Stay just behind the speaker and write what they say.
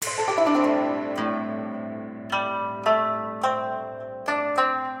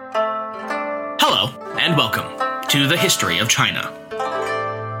welcome to the History of China.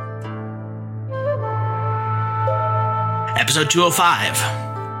 Episode 205,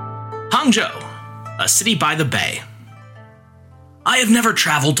 Hangzhou, a city by the bay. I have never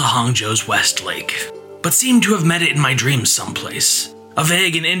traveled to Hangzhou's West Lake, but seem to have met it in my dreams someplace. A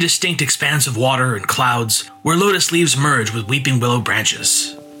vague and indistinct expanse of water and clouds, where lotus leaves merge with weeping willow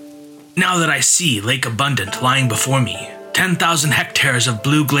branches. Now that I see Lake Abundant lying before me, 10,000 hectares of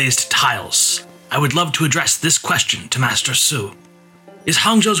blue-glazed tiles, I would love to address this question to Master Su. Is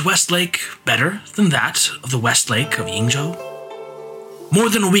Hangzhou's West Lake better than that of the West Lake of Yingzhou? More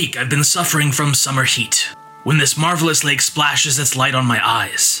than a week I've been suffering from summer heat. When this marvelous lake splashes its light on my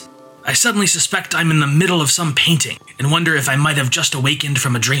eyes, I suddenly suspect I'm in the middle of some painting and wonder if I might have just awakened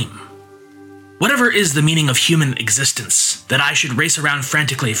from a dream. Whatever is the meaning of human existence, that I should race around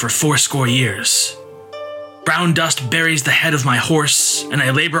frantically for 80 years. Brown dust buries the head of my horse, and I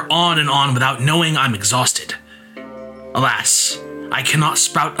labor on and on without knowing I'm exhausted. Alas, I cannot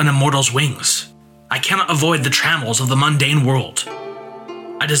sprout an immortal's wings. I cannot avoid the trammels of the mundane world.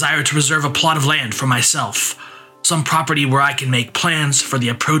 I desire to reserve a plot of land for myself, some property where I can make plans for the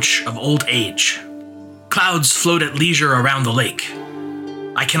approach of old age. Clouds float at leisure around the lake.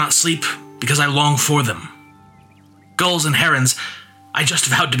 I cannot sleep because I long for them. Gulls and herons, I just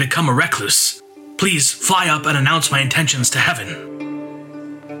vowed to become a recluse. Please fly up and announce my intentions to heaven.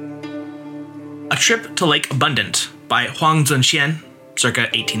 A Trip to Lake Abundant by Huang Zunxian, circa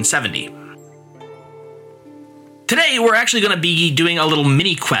 1870. Today, we're actually going to be doing a little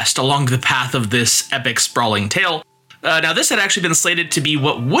mini-quest along the path of this epic sprawling tale. Now, this had actually been slated to be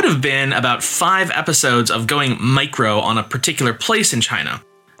what would have been about 5 episodes of going micro on a particular place in China.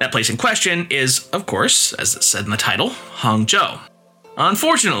 That place in question is, of course, as it said in the title, Hangzhou.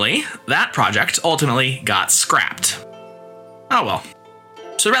 Unfortunately, that project ultimately got scrapped. Oh well.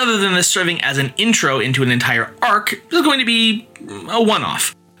 So rather than this serving as an intro into an entire arc, this is going to be a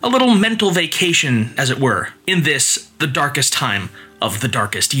one-off. A little mental vacation, as it were, in this, the darkest time of the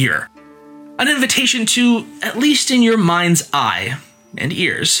darkest year. An invitation to, at least in your mind's eye and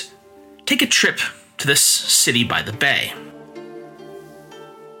ears, take a trip to this city by the bay.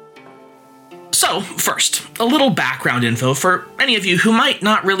 So, first, a little background info for any of you who might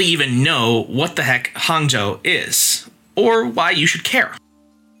not really even know what the heck Hangzhou is, or why you should care.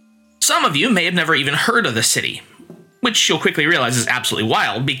 Some of you may have never even heard of the city, which you'll quickly realize is absolutely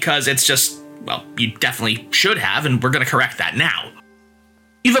wild because it's just, well, you definitely should have, and we're going to correct that now.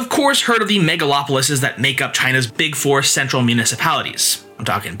 You've of course heard of the megalopolises that make up China's big 4 central municipalities. I'm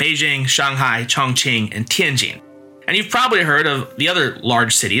talking Beijing, Shanghai, Chongqing, and Tianjin. And you've probably heard of the other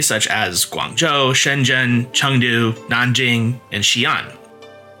large cities such as Guangzhou, Shenzhen, Chengdu, Nanjing, and Xi'an.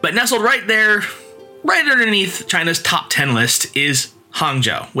 But nestled right there, right underneath China's top 10 list is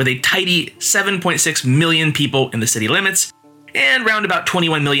Hangzhou, with a tidy 7.6 million people in the city limits, and round about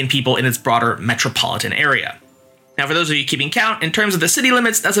 21 million people in its broader metropolitan area. Now, for those of you keeping count, in terms of the city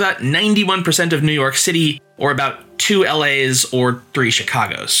limits, that's about 91% of New York City, or about 2 LAs or 3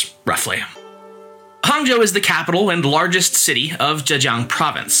 Chicagos, roughly. Hangzhou is the capital and largest city of Zhejiang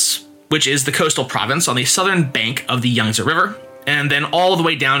province, which is the coastal province on the southern bank of the Yangtze River, and then all the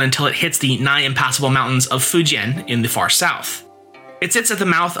way down until it hits the nigh impassable mountains of Fujian in the far south. It sits at the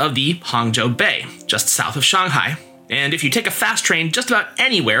mouth of the Hangzhou Bay, just south of Shanghai, and if you take a fast train just about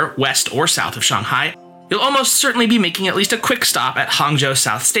anywhere west or south of Shanghai, you'll almost certainly be making at least a quick stop at Hangzhou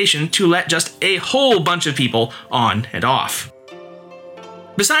South Station to let just a whole bunch of people on and off.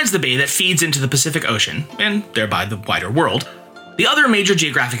 Besides the bay that feeds into the Pacific Ocean, and thereby the wider world, the other major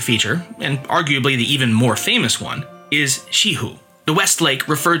geographic feature, and arguably the even more famous one, is Xihu, the West Lake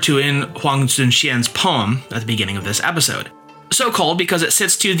referred to in Huang Zunxian's poem at the beginning of this episode. So called because it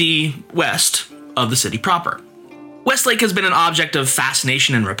sits to the west of the city proper. West Lake has been an object of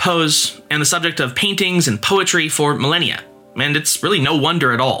fascination and repose, and the subject of paintings and poetry for millennia, and it's really no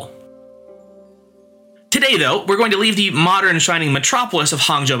wonder at all. Today, though, we're going to leave the modern shining metropolis of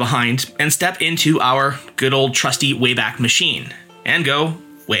Hangzhou behind and step into our good old trusty Wayback Machine, and go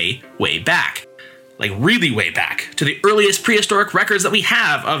way, way back. Like really way back, to the earliest prehistoric records that we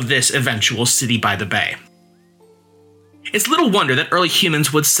have of this eventual city by the bay. It's little wonder that early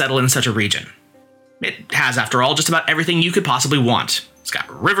humans would settle in such a region. It has, after all, just about everything you could possibly want. It's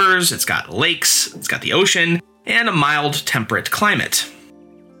got rivers, it's got lakes, it's got the ocean, and a mild, temperate climate.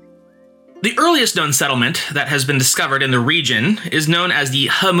 The earliest known settlement that has been discovered in the region is known as the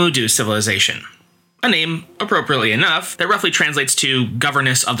Hemudu civilization, a name, appropriately enough, that roughly translates to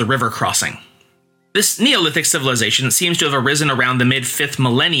governess of the river crossing. This Neolithic civilization seems to have arisen around the mid-5th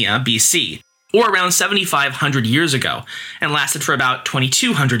millennia BC, or around 7,500 years ago, and lasted for about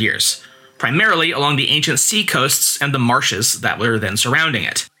 2,200 years, primarily along the ancient sea coasts and the marshes that were then surrounding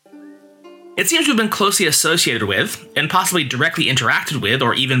it. It seems to have been closely associated with, and possibly directly interacted with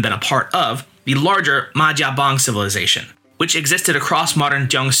or even been a part of, the larger Majiabang civilization, which existed across modern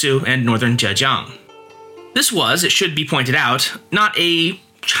Jiangsu and northern Zhejiang. This was, it should be pointed out, not a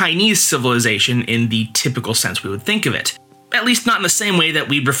Chinese civilization in the typical sense we would think of it, at least not in the same way that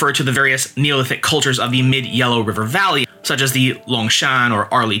we'd refer to the various Neolithic cultures of the mid-Yellow River Valley, such as the Longshan or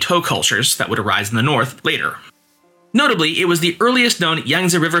Arli-To cultures that would arise in the north later. Notably, it was the earliest known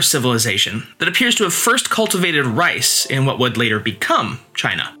Yangtze River civilization that appears to have first cultivated rice in what would later become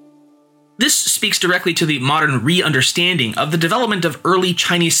China. This speaks directly to the modern re-understanding of the development of early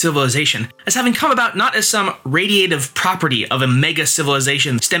Chinese civilization as having come about not as some radiative property of a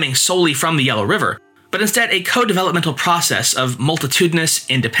mega-civilization stemming solely from the Yellow River, but instead a co-developmental process of multitudinous,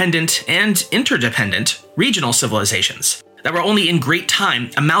 independent, and interdependent regional civilizations that were only in great time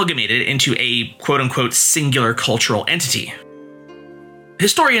amalgamated into a quote-unquote singular cultural entity.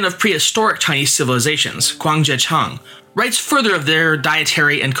 Historian of prehistoric Chinese civilizations, Guang Zhechang, writes further of their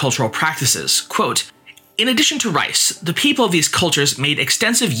dietary and cultural practices, quote, "In addition to rice, the people of these cultures made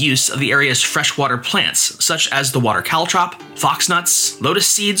extensive use of the area's freshwater plants, such as the water caltrop, foxnuts, lotus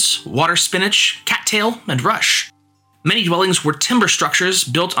seeds, water spinach, cattail, and rush. Many dwellings were timber structures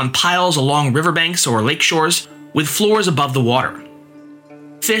built on piles along riverbanks or lake shores, with floors above the water.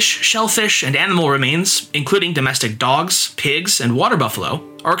 Fish, shellfish, and animal remains, including domestic dogs, pigs, and water buffalo,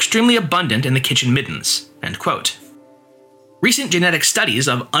 are extremely abundant in the kitchen middens." End quote. Recent genetic studies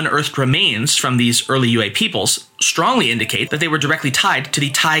of unearthed remains from these early Yue peoples strongly indicate that they were directly tied to the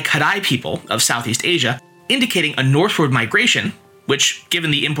Tai-Kadai people of Southeast Asia, indicating a northward migration, which,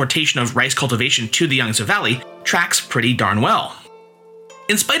 given the importation of rice cultivation to the Yangtze Valley, tracks pretty darn well.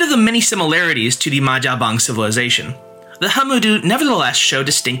 In spite of the many similarities to the Majiabang civilization, the Hamudu nevertheless show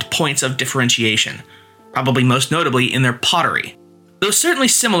distinct points of differentiation, probably most notably in their pottery. Though certainly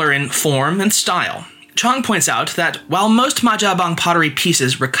similar in form and style, Chang points out that while most Majiabang pottery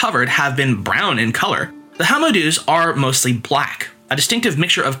pieces recovered have been brown in color, the Hamudus are mostly black, a distinctive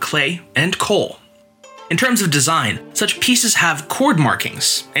mixture of clay and coal. In terms of design, such pieces have cord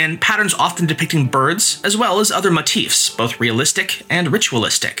markings, and patterns often depicting birds as well as other motifs, both realistic and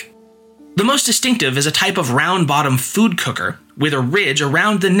ritualistic. The most distinctive is a type of round-bottom food cooker with a ridge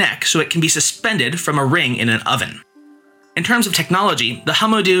around the neck so it can be suspended from a ring in an oven. In terms of technology, the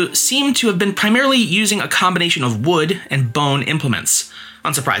Hamudu seem to have been primarily using a combination of wood and bone implements,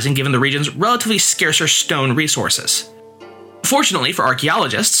 unsurprising given the region's relatively scarcer stone resources. Fortunately for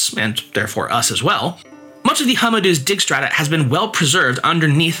archaeologists, and therefore us as well, much of the Hamudu's dig strata has been well preserved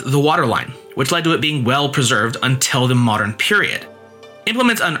underneath the waterline, which led to it being well preserved until the modern period.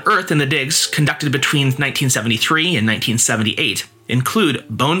 Implements unearthed in the digs conducted between 1973 and 1978 include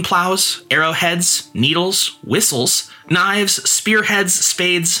bone plows, arrowheads, needles, whistles, knives, spearheads,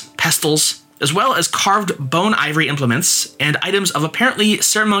 spades, pestles, as well as carved bone ivory implements and items of apparently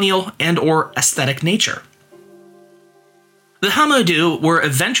ceremonial and/or aesthetic nature. The Hamudu were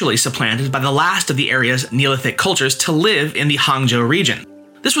eventually supplanted by the last of the area's Neolithic cultures to live in the Hangzhou region.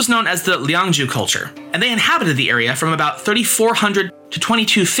 This was known as the Liangzhu culture, and they inhabited the area from about 3400 to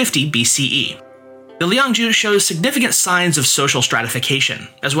 2250 BCE. The Liangzhu shows significant signs of social stratification,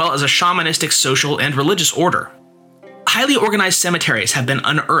 as well as a shamanistic social and religious order. Highly organized cemeteries have been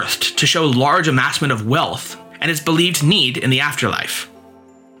unearthed to show large amassment of wealth and its believed need in the afterlife.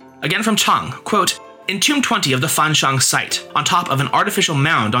 Again from Chang, quote, "In Tomb 20 of the Fanshang site, on top of an artificial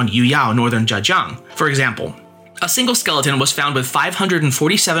mound on Yuyao, northern Zhejiang, for example, a single skeleton was found with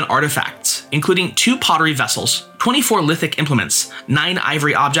 547 artifacts, including 2 pottery vessels, 24 lithic implements, 9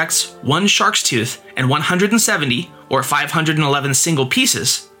 ivory objects, 1 shark's tooth, and 170, or 511 single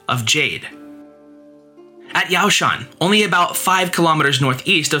pieces, of jade." At Yaoshan, only about 5 kilometers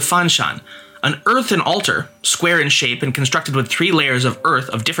northeast of Fanshan, an earthen altar, square in shape and constructed with 3 layers of earth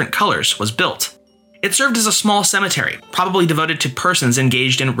of different colors, was built. It served as a small cemetery, probably devoted to persons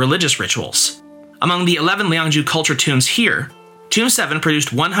engaged in religious rituals. Among the 11 Liangzhu culture tombs here, Tomb 7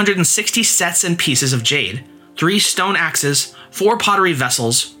 produced 160 sets and pieces of jade, 3 stone axes, 4 pottery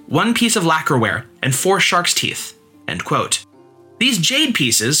vessels, 1 piece of lacquerware, and 4 shark's teeth. End quote. These jade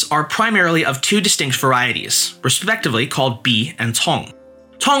pieces are primarily of 2 distinct varieties, respectively called Bi and Tong.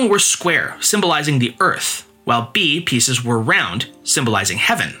 Tong were square, symbolizing the earth, while Bi pieces were round, symbolizing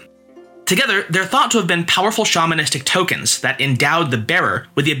heaven. Together, they're thought to have been powerful shamanistic tokens that endowed the bearer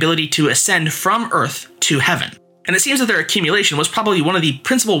with the ability to ascend from earth to heaven. And it seems that their accumulation was probably one of the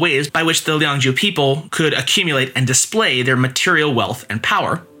principal ways by which the Liangzhu people could accumulate and display their material wealth and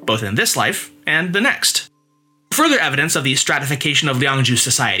power, both in this life and the next. Further evidence of the stratification of Liangzhu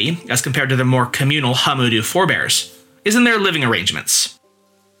society, as compared to their more communal Hamudu forebears, is in their living arrangements.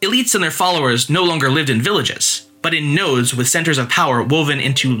 Elites and their followers no longer lived in villages, but in nodes with centers of power woven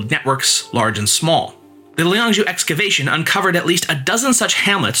into networks large and small. The Liangzhu excavation uncovered at least a dozen such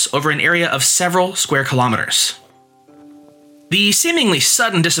hamlets over an area of several square kilometers. The seemingly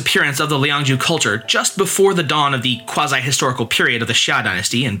sudden disappearance of the Liangzhu culture just before the dawn of the quasi-historical period of the Xia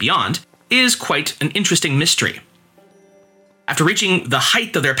dynasty and beyond is quite an interesting mystery. After reaching the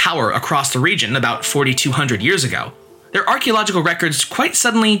height of their power across the region about 4,200 years ago, their archaeological records quite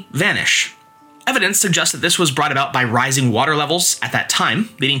suddenly vanish. Evidence suggests that this was brought about by rising water levels at that time,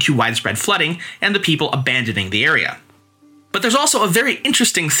 leading to widespread flooding and the people abandoning the area. But there's also a very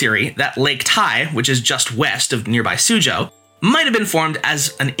interesting theory that Lake Tai, which is just west of nearby Suzhou, might have been formed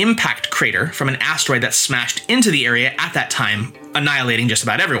as an impact crater from an asteroid that smashed into the area at that time, annihilating just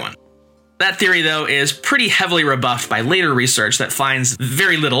about everyone. That theory, though, is pretty heavily rebuffed by later research that finds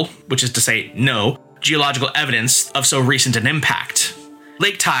very little, which is to say no, geological evidence of so recent an impact.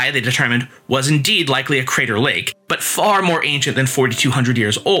 Lake Tai, they determined, was indeed likely a crater lake, but far more ancient than 4,200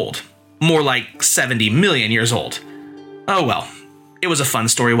 years old. More like 70 million years old. Oh well, it was a fun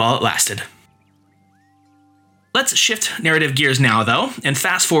story while it lasted. Let's shift narrative gears now, though, and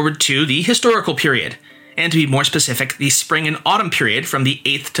fast forward to the historical period, and to be more specific, the spring and autumn period from the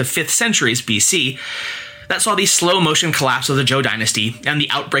 8th to 5th centuries BC that saw the slow-motion collapse of the Zhou dynasty and the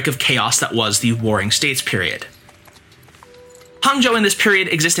outbreak of chaos that was the Warring States period. Hangzhou in this period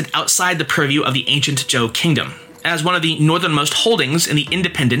existed outside the purview of the ancient Zhou kingdom, as one of the northernmost holdings in the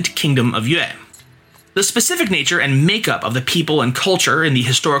independent Kingdom of Yue. The specific nature and makeup of the people and culture in the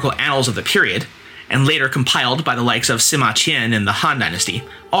historical annals of the period, and later compiled by the likes of Sima Qian in the Han dynasty,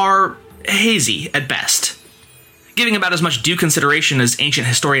 are hazy at best. Giving about as much due consideration as ancient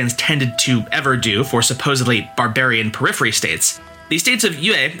historians tended to ever do for supposedly barbarian periphery states, the states of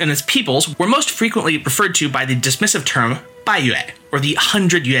Yue and its peoples were most frequently referred to by the dismissive term Bai Yue, or the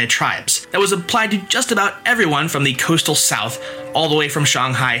 100 Yue tribes, that was applied to just about everyone from the coastal south all the way from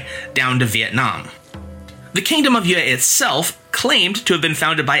Shanghai down to Vietnam. The Kingdom of Yue itself claimed to have been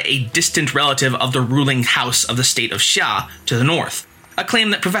founded by a distant relative of the ruling house of the state of Xia to the north, a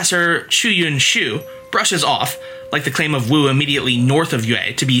claim that Professor Chu Yun-shu brushes off, like the claim of Wu immediately north of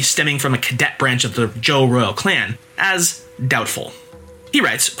Yue to be stemming from a cadet branch of the Zhou royal clan, as doubtful. He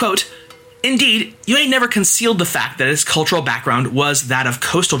writes, quote, "Indeed, Yue never concealed the fact that its cultural background was that of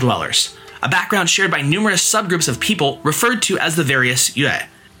coastal dwellers, a background shared by numerous subgroups of people referred to as the various Yue.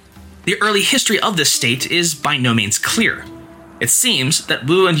 The early history of this state is by no means clear. It seems that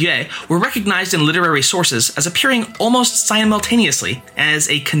Wu and Yue were recognized in literary sources as appearing almost simultaneously as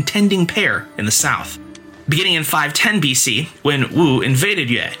a contending pair in the south. Beginning in 510 BC, when Wu invaded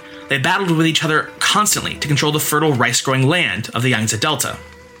Yue, they battled with each other constantly to control the fertile rice-growing land of the Yangtze Delta."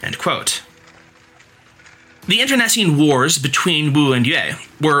 End quote. The internecine wars between Wu and Yue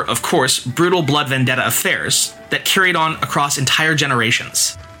were, of course, brutal blood vendetta affairs that carried on across entire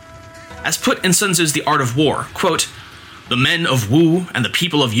generations. As put in Sun Tzu's The Art of War, quote, "The men of Wu and the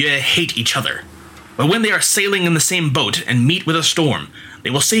people of Yue hate each other. But when they are sailing in the same boat and meet with a storm,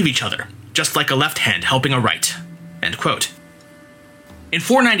 they will save each other, just like a left hand helping a right." End quote. In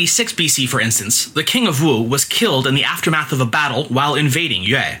 496 BC, for instance, the king of Wu was killed in the aftermath of a battle while invading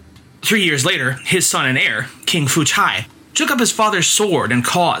Yue. 3 years later, his son and heir, King Fuchai, took up his father's sword and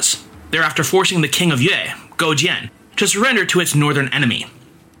cause, thereafter forcing the king of Yue, Gojian, to surrender to its northern enemy.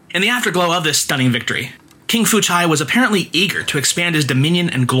 In the afterglow of this stunning victory, King Fuchai was apparently eager to expand his dominion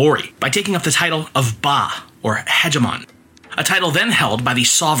and glory by taking up the title of Ba, or hegemon, a title then held by the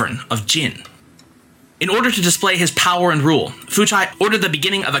sovereign of Jin. In order to display his power and rule, Fuchai ordered the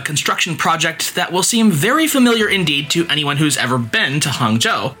beginning of a construction project that will seem very familiar indeed to anyone who's ever been to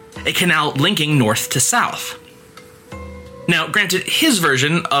Hangzhou, a canal linking north to south. Now, granted, his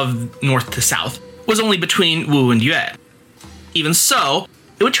version of north to south was only between Wu and Yue. Even so,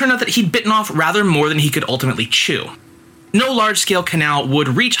 it would turn out that he'd bitten off rather more than he could ultimately chew. No large-scale canal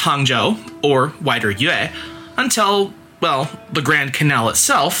would reach Hangzhou, or wider Yue, until, well, the Grand Canal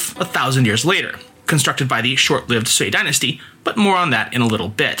itself 1,000 years later, constructed by the short-lived Sui dynasty, but more on that in a little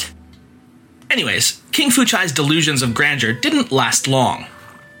bit. Anyways, King Fuchai's delusions of grandeur didn't last long.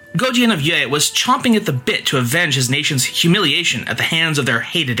 Gojian of Yue was chomping at the bit to avenge his nation's humiliation at the hands of their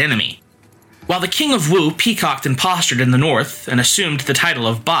hated enemy. While the king of Wu peacocked and postured in the north and assumed the title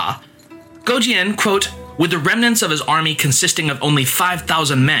of Ba, Gojian, quote, "with the remnants of his army consisting of only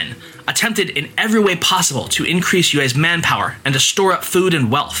 5,000 men, attempted in every way possible to increase Yue's manpower and to store up food and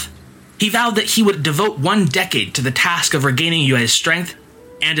wealth. He vowed that he would devote 1 decade to the task of regaining Yue's strength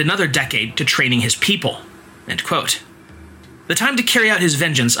and another decade to training his people. End quote. The time to carry out his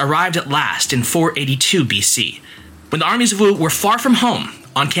vengeance arrived at last in 482 BC, when the armies of Wu were far from home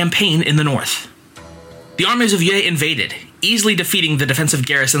on campaign in the north. The armies of Yue invaded, easily defeating the defensive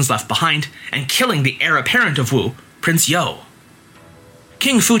garrisons left behind and killing the heir apparent of Wu, Prince You.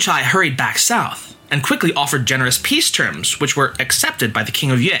 King Fuchai hurried back south and quickly offered generous peace terms, which were accepted by the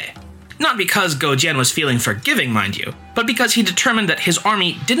king of Yue. Not because Gojian was feeling forgiving, mind you, but because he determined that his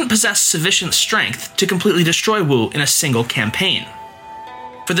army didn't possess sufficient strength to completely destroy Wu in a single campaign.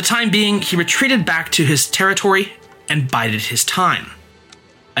 For the time being, he retreated back to his territory and bided his time.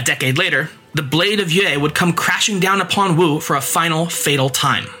 A decade later, the blade of Yue would come crashing down upon Wu for a final fatal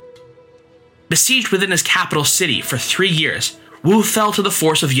time. Besieged within his capital city for 3 years, Wu fell to the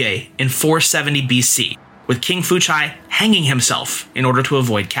force of Yue in 470 BC, with King Fuchai hanging himself in order to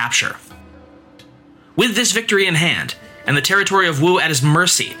avoid capture. With this victory in hand, and the territory of Wu at his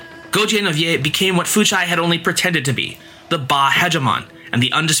mercy, Gojian of Yue became what Fuchai had only pretended to be, the Ba hegemon and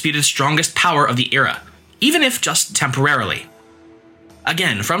the undisputed strongest power of the era, even if just temporarily.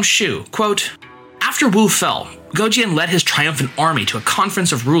 Again, from Shu, quote, "After Wu fell, Gojian led his triumphant army to a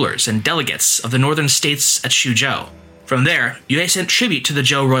conference of rulers and delegates of the northern states at Xuzhou. From there, Yue sent tribute to the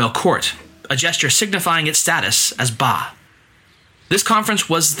Zhou royal court, a gesture signifying its status as Ba. This conference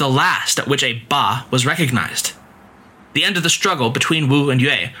was the last at which a Ba was recognized. The end of the struggle between Wu and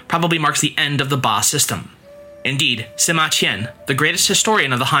Yue probably marks the end of the Ba system. Indeed, Sima Qian, the greatest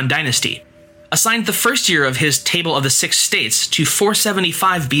historian of the Han Dynasty, assigned the first year of his Table of the Six States to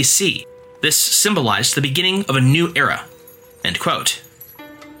 475 BC. This symbolized the beginning of a new era." End quote.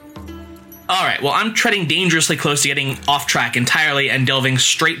 Alright, well, I'm treading dangerously close to getting off track entirely and delving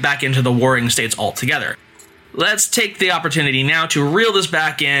straight back into the warring states altogether. Let's take the opportunity now to reel this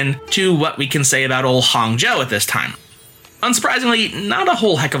back in to what we can say about old Hangzhou at this time. Unsurprisingly, not a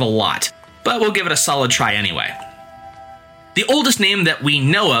whole heck of a lot, but we'll give it a solid try anyway. The oldest name that we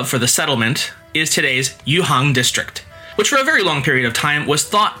know of for the settlement is today's Yuhang district, which for a very long period of time was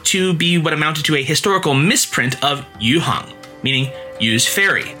thought to be what amounted to a historical misprint of Yuhang, meaning Yu's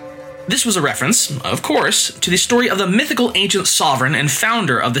ferry. This was a reference, of course, to the story of the mythical ancient sovereign and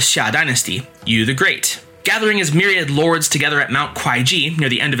founder of the Xia dynasty, Yu the Great, gathering his myriad lords together at Mount Kuaiji near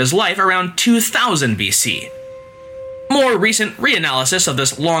the end of his life around 2000 BC. More recent reanalysis of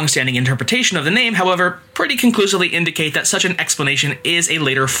this long-standing interpretation of the name, however, pretty conclusively indicate that such an explanation is a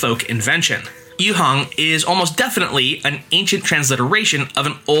later folk invention. Yuhang is almost definitely an ancient transliteration of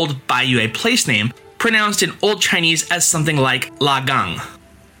an old Baiyue place name, pronounced in Old Chinese as something like La Gang.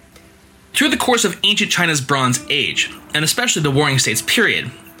 Through the course of ancient China's Bronze Age, and especially the Warring States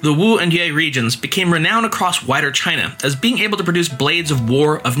period, the Wu and Yue regions became renowned across wider China as being able to produce blades of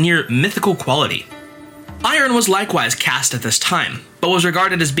war of near mythical quality. Iron was likewise cast at this time, but was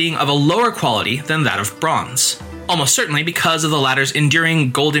regarded as being of a lower quality than that of bronze, almost certainly because of the latter's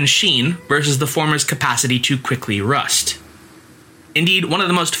enduring golden sheen versus the former's capacity to quickly rust. Indeed, one of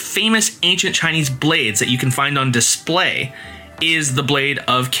the most famous ancient Chinese blades that you can find on display is the blade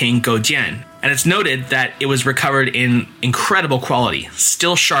of King Gojian, and it's noted that it was recovered in incredible quality,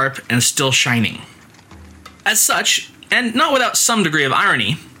 still sharp and still shining. As such, and not without some degree of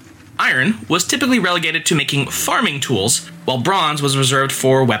irony, iron was typically relegated to making farming tools, while bronze was reserved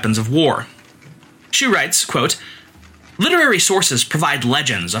for weapons of war. Shu writes, quote, "Literary sources provide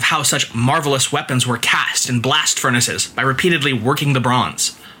legends of how such marvelous weapons were cast in blast furnaces by repeatedly working the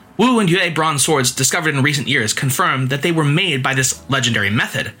bronze. Wu and Yue bronze swords discovered in recent years confirm that they were made by this legendary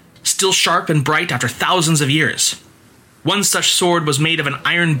method, still sharp and bright after thousands of years. One such sword was made of an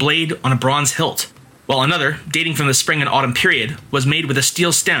iron blade on a bronze hilt, while another, dating from the spring and autumn period, was made with a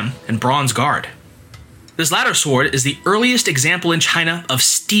steel stem and bronze guard. This latter sword is the earliest example in China of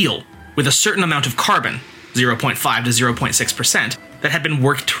steel with a certain amount of carbon, 0.5 to 0.6%, that had been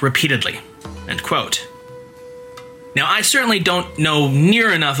worked repeatedly." End quote. Now, I certainly don't know near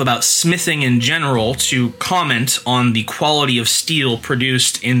enough about smithing in general to comment on the quality of steel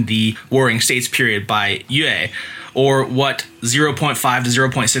produced in the Warring States period by Yue, or what 0.5 to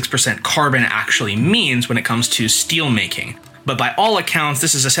 0.6% carbon actually means when it comes to steel making. But by all accounts,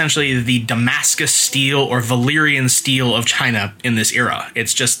 this is essentially the Damascus steel or Valyrian steel of China in this era.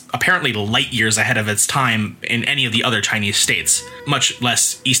 It's just apparently light years ahead of its time in any of the other Chinese states, much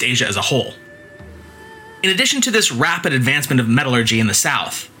less East Asia as a whole. In addition to this rapid advancement of metallurgy in the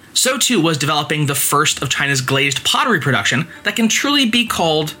south, so too was developing the first of China's glazed pottery production that can truly be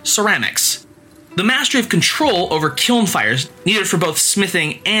called ceramics. The mastery of control over kiln fires needed for both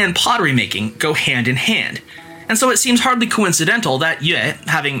smithing and pottery making go hand in hand, and so it seems hardly coincidental that Yue,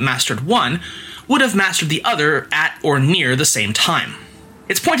 having mastered one, would have mastered the other at or near the same time.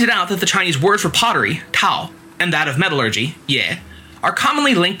 It's pointed out that the Chinese word for pottery, tao, and that of metallurgy, ye, are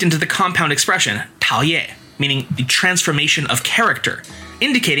commonly linked into the compound expression, tao ye, meaning the transformation of character,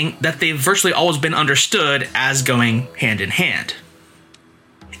 indicating that they've virtually always been understood as going hand in hand.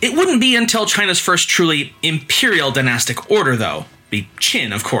 It wouldn't be until China's first truly imperial dynastic order, though, the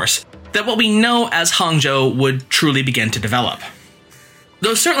Qin, of course, that what we know as Hangzhou would truly begin to develop.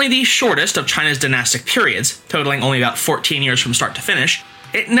 Though certainly the shortest of China's dynastic periods, totaling only about 14 years from start to finish,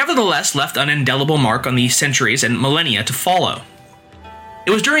 it nevertheless left an indelible mark on the centuries and millennia to follow. It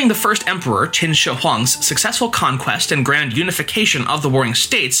was during the first emperor, Qin Shi Huang's successful conquest and grand unification of the warring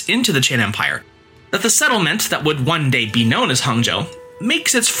states into the Qin Empire, that the settlement that would one day be known as Hangzhou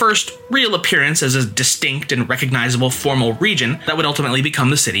makes its first real appearance as a distinct and recognizable formal region that would ultimately become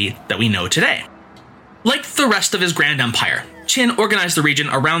the city that we know today. Like the rest of his grand empire, Qin organized the region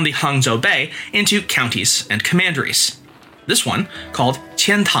around the Hangzhou Bay into counties and commanderies. This one called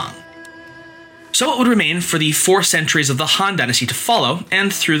Qiantang. So it would remain for the 4 centuries of the Han Dynasty to follow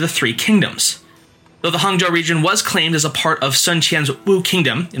and through the 3 kingdoms. Though the Hangzhou region was claimed as a part of Sun Qian's Wu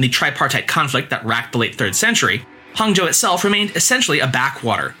Kingdom in the tripartite conflict that racked the late 3rd century, Hangzhou itself remained essentially a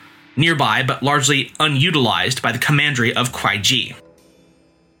backwater, nearby but largely unutilized by the commandery of Kuaiji.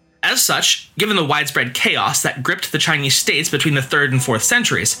 As such, given the widespread chaos that gripped the Chinese states between the 3rd and 4th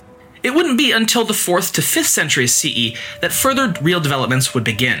centuries, it wouldn't be until the 4th to 5th centuries CE that further real developments would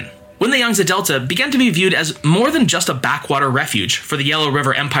begin, when the Yangtze Delta began to be viewed as more than just a backwater refuge for the Yellow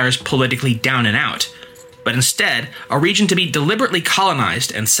River Empire's politically down and out, but instead a region to be deliberately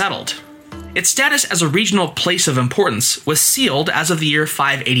colonized and settled. Its status as a regional place of importance was sealed as of the year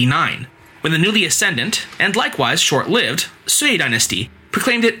 589, when the newly ascendant, and likewise short-lived, Sui dynasty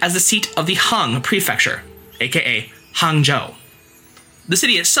proclaimed it as the seat of the Han prefecture, aka Hangzhou. The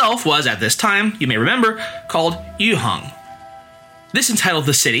city itself was, at this time, you may remember, called Yuhang. This entitled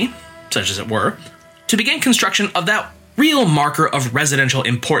the city, such as it were, to begin construction of that real marker of residential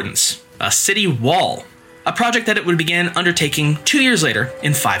importance, a city wall, a project that it would begin undertaking 2 years later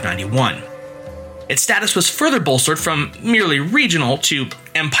in 591. Its status was further bolstered from merely regional to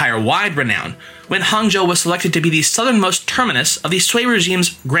empire-wide renown when Hangzhou was selected to be the southernmost terminus of the Sui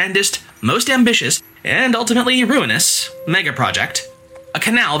regime's grandest, most ambitious, and ultimately ruinous mega-project, a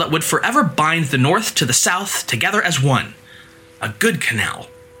canal that would forever bind the north to the south together as one. A good canal.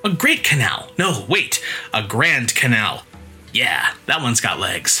 A great canal. No, wait, a grand canal. Yeah, that one's got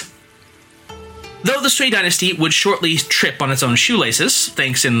legs. Though the Sui dynasty would shortly trip on its own shoelaces,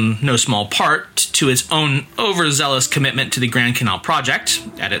 thanks in no small part to its own overzealous commitment to the Grand Canal project,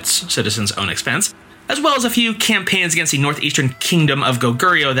 at its citizens' own expense, as well as a few campaigns against the northeastern kingdom of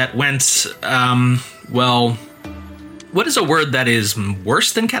Goguryeo that went, well, what is a word that is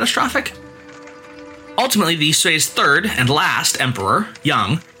worse than catastrophic? Ultimately, the Sui's 3rd and last emperor,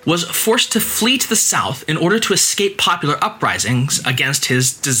 Yang, was forced to flee to the south in order to escape popular uprisings against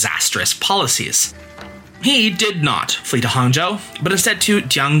his disastrous policies. He did not flee to Hangzhou, but instead to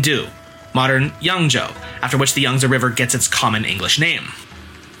Jiangdu, modern Yangzhou, after which the Yangtze River gets its common English name,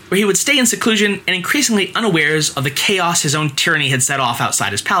 where he would stay in seclusion and increasingly unawares of the chaos his own tyranny had set off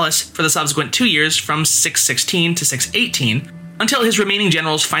outside his palace for the subsequent 2 years from 616 to 618, until his remaining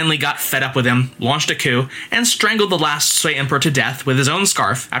generals finally got fed up with him, launched a coup, and strangled the last Sui emperor to death with his own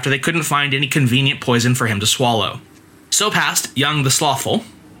scarf after they couldn't find any convenient poison for him to swallow. So passed Yang the Slothful,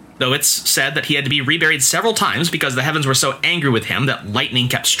 though it's said that he had to be reburied several times because the heavens were so angry with him that lightning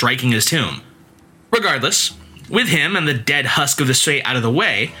kept striking his tomb. Regardless, with him and the dead husk of the Sui out of the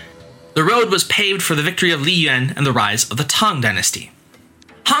way, the road was paved for the victory of Li Yuan and the rise of the Tang dynasty.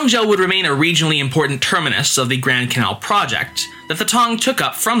 Hangzhou would remain a regionally important terminus of the Grand Canal project that the Tang took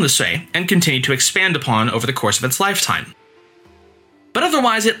up from the Sui and continued to expand upon over the course of its lifetime. But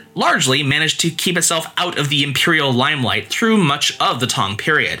otherwise, it largely managed to keep itself out of the imperial limelight through much of the Tang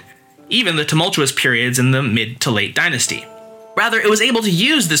period, even the tumultuous periods in the mid to late dynasty. Rather, it was able to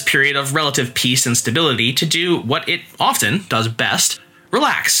use this period of relative peace and stability to do what it often does best: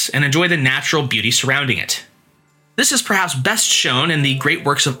 relax and enjoy the natural beauty surrounding it. This is perhaps best shown in the great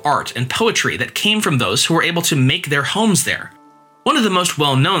works of art and poetry that came from those who were able to make their homes there. One of the most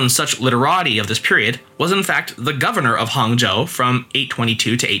well-known such literati of this period was in fact the governor of Hangzhou from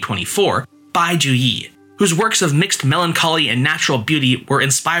 822 to 824, Bai Juyi, whose works of mixed melancholy and natural beauty were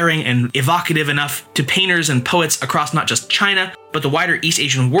inspiring and evocative enough to painters and poets across not just China, but the wider East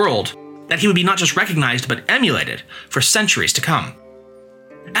Asian world, that he would be not just recognized but emulated for centuries to come.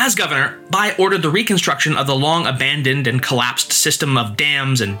 As governor, Bai ordered the reconstruction of the long-abandoned and collapsed system of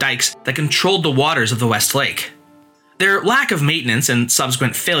dams and dikes that controlled the waters of the West Lake. Their lack of maintenance and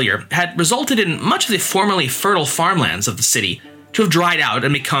subsequent failure had resulted in much of the formerly fertile farmlands of the city to have dried out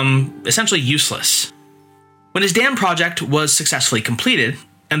and become essentially useless. When his dam project was successfully completed,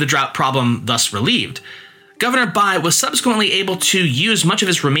 and the drought problem thus relieved, Governor Bai was subsequently able to use much of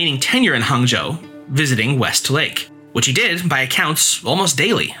his remaining tenure in Hangzhou, visiting West Lake, which he did, by accounts, almost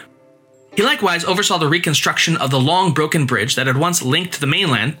daily. He likewise oversaw the reconstruction of the long broken bridge that had once linked the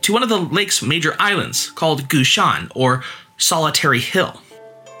mainland to one of the lake's major islands, called Gushan, or Solitary Hill.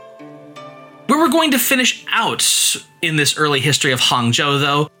 Where we're going to finish out in this early history of Hangzhou,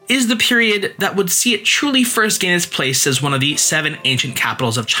 though, is the period that would see it truly first gain its place as one of the 7 ancient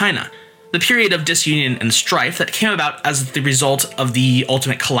capitals of China, the period of disunion and strife that came about as the result of the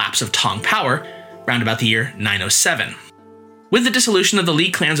ultimate collapse of Tang power, round about the year 907. With the dissolution of the Li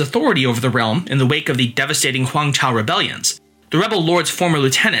clan's authority over the realm in the wake of the devastating Huangchao rebellions, the rebel lord's former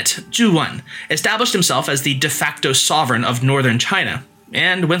lieutenant, Zhu Wen, established himself as the de facto sovereign of northern China,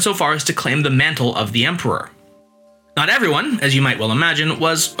 and went so far as to claim the mantle of the emperor. Not everyone, as you might well imagine,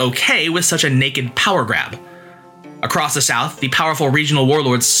 was okay with such a naked power grab. Across the south, the powerful regional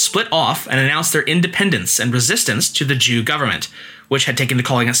warlords split off and announced their independence and resistance to the Zhou government, which had taken to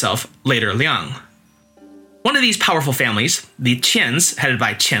calling itself later Liang. One of these powerful families, the Qians, headed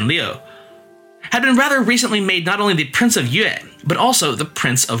by Qian Liu, had been rather recently made not only the Prince of Yue, but also the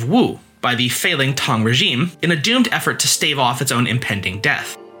Prince of Wu by the failing Tang regime in a doomed effort to stave off its own impending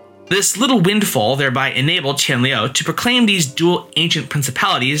death. This little windfall thereby enabled Qian Liu to proclaim these dual ancient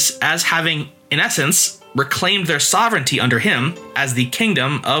principalities as having, in essence, reclaimed their sovereignty under him as the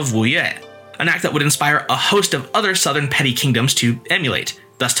Kingdom of Wu Yue, an act that would inspire a host of other southern petty kingdoms to emulate,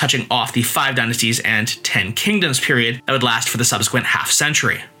 thus touching off the 5 dynasties and 10 kingdoms period that would last for the subsequent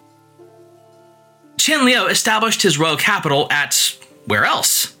half-century. Qian Liu established his royal capital at where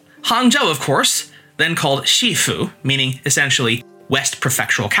else? Hangzhou, of course, then called Shifu, meaning essentially West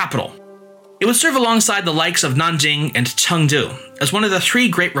Prefectural Capital. It would serve alongside the likes of Nanjing and Chengdu as one of the 3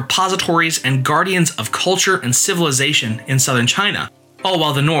 great repositories and guardians of culture and civilization in southern China, all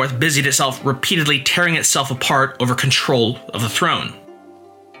while the north busied itself repeatedly tearing itself apart over control of the throne.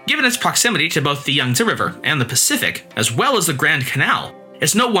 Given its proximity to both the Yangtze River and the Pacific, as well as the Grand Canal,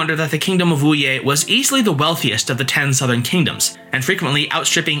 it's no wonder that the Kingdom of Wu Yue was easily the wealthiest of the 10 southern kingdoms, and frequently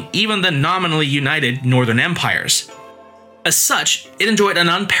outstripping even the nominally united northern empires. As such, it enjoyed an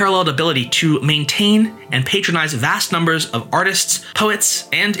unparalleled ability to maintain and patronize vast numbers of artists, poets,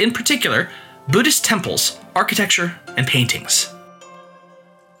 and, in particular, Buddhist temples, architecture, and paintings.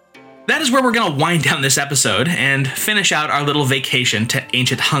 That is where we're going to wind down this episode and finish out our little vacation to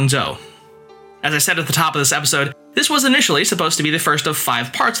ancient Hangzhou. As I said at the top of this episode, this was initially supposed to be the first of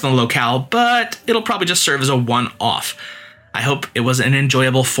 5 parts on the locale, but it'll probably just serve as a one-off. I hope it was an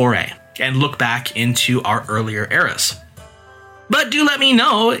enjoyable foray and look back into our earlier eras. But do let me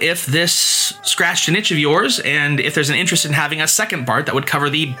know if this scratched an itch of yours and if there's an interest in having a second part that would cover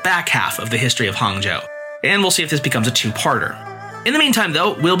the back half of the history of Hangzhou. And we'll see if this becomes a 2-parter. In the meantime,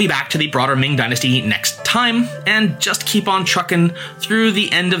 though, we'll be back to the broader Ming Dynasty next time, and just keep on trucking through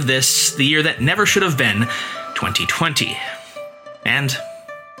the end of this, the year that never should have been, 2020. And,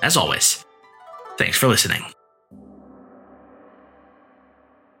 as always, thanks for listening.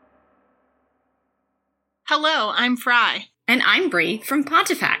 Hello, I'm Fry. And I'm Bree from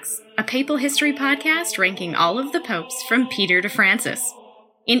Pontifex, a papal history podcast ranking all of the popes from Peter to Francis.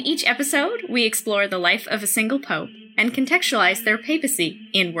 In each episode, we explore the life of a single pope and contextualize their papacy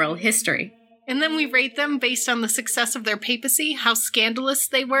in world history. And then we rate them based on the success of their papacy, how scandalous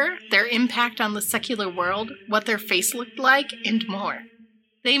they were, their impact on the secular world, what their face looked like, and more.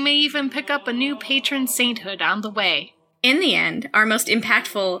 They may even pick up a new patron sainthood on the way. In the end, our most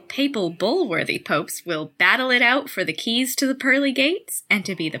impactful papal bull-worthy popes will battle it out for the keys to the pearly gates and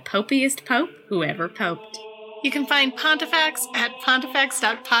to be the popiest pope who ever poped. You can find Pontifex at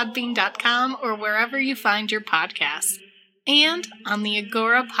pontifex.podbean.com or wherever you find your podcasts, and on the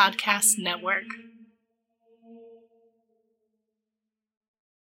Agora Podcast Network.